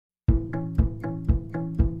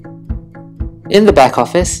In the back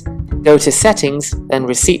office, go to Settings, then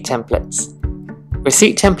Receipt Templates.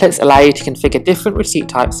 Receipt templates allow you to configure different receipt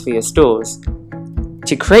types for your stores.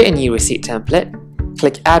 To create a new receipt template,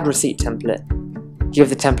 click Add Receipt Template. Give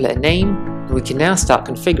the template a name, and we can now start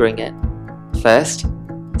configuring it. First,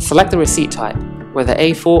 select the receipt type, whether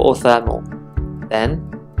A4 or thermal.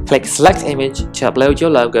 Then, click Select Image to upload your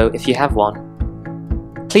logo if you have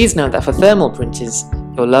one. Please note that for thermal printers,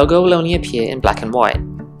 your logo will only appear in black and white.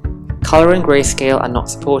 Color and grayscale are not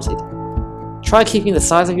supported. Try keeping the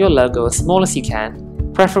size of your logo as small as you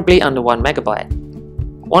can, preferably under 1 MB.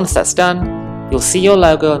 Once that's done, you'll see your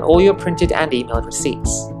logo on all your printed and emailed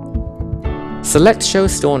receipts. Select Show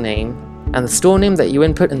Store Name, and the store name that you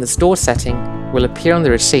input in the store setting will appear on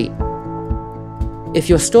the receipt. If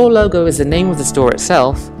your store logo is the name of the store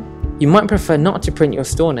itself, you might prefer not to print your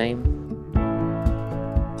store name.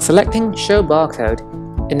 Selecting Show Barcode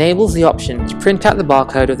enables the option to print out the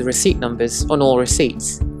barcode of the receipt numbers on all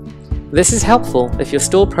receipts. This is helpful if your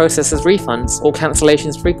store processes refunds or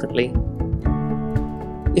cancellations frequently.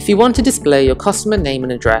 If you want to display your customer name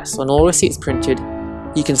and address on all receipts printed,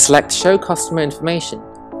 you can select Show Customer Information.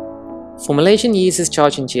 For Malaysian users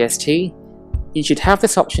charging GST, you should have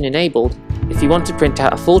this option enabled if you want to print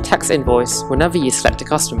out a full tax invoice whenever you select a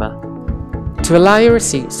customer. To allow your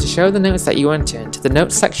receipts to show the notes that you enter into the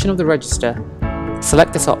notes section of the register,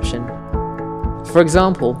 select this option. For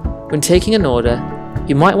example, when taking an order,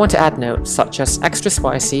 you might want to add notes such as extra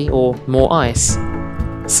spicy or more ice.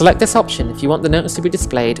 Select this option if you want the notes to be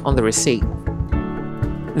displayed on the receipt.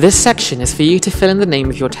 This section is for you to fill in the name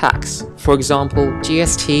of your tax, for example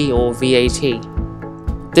GST or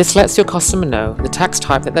VAT. This lets your customer know the tax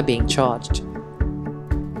type that they're being charged.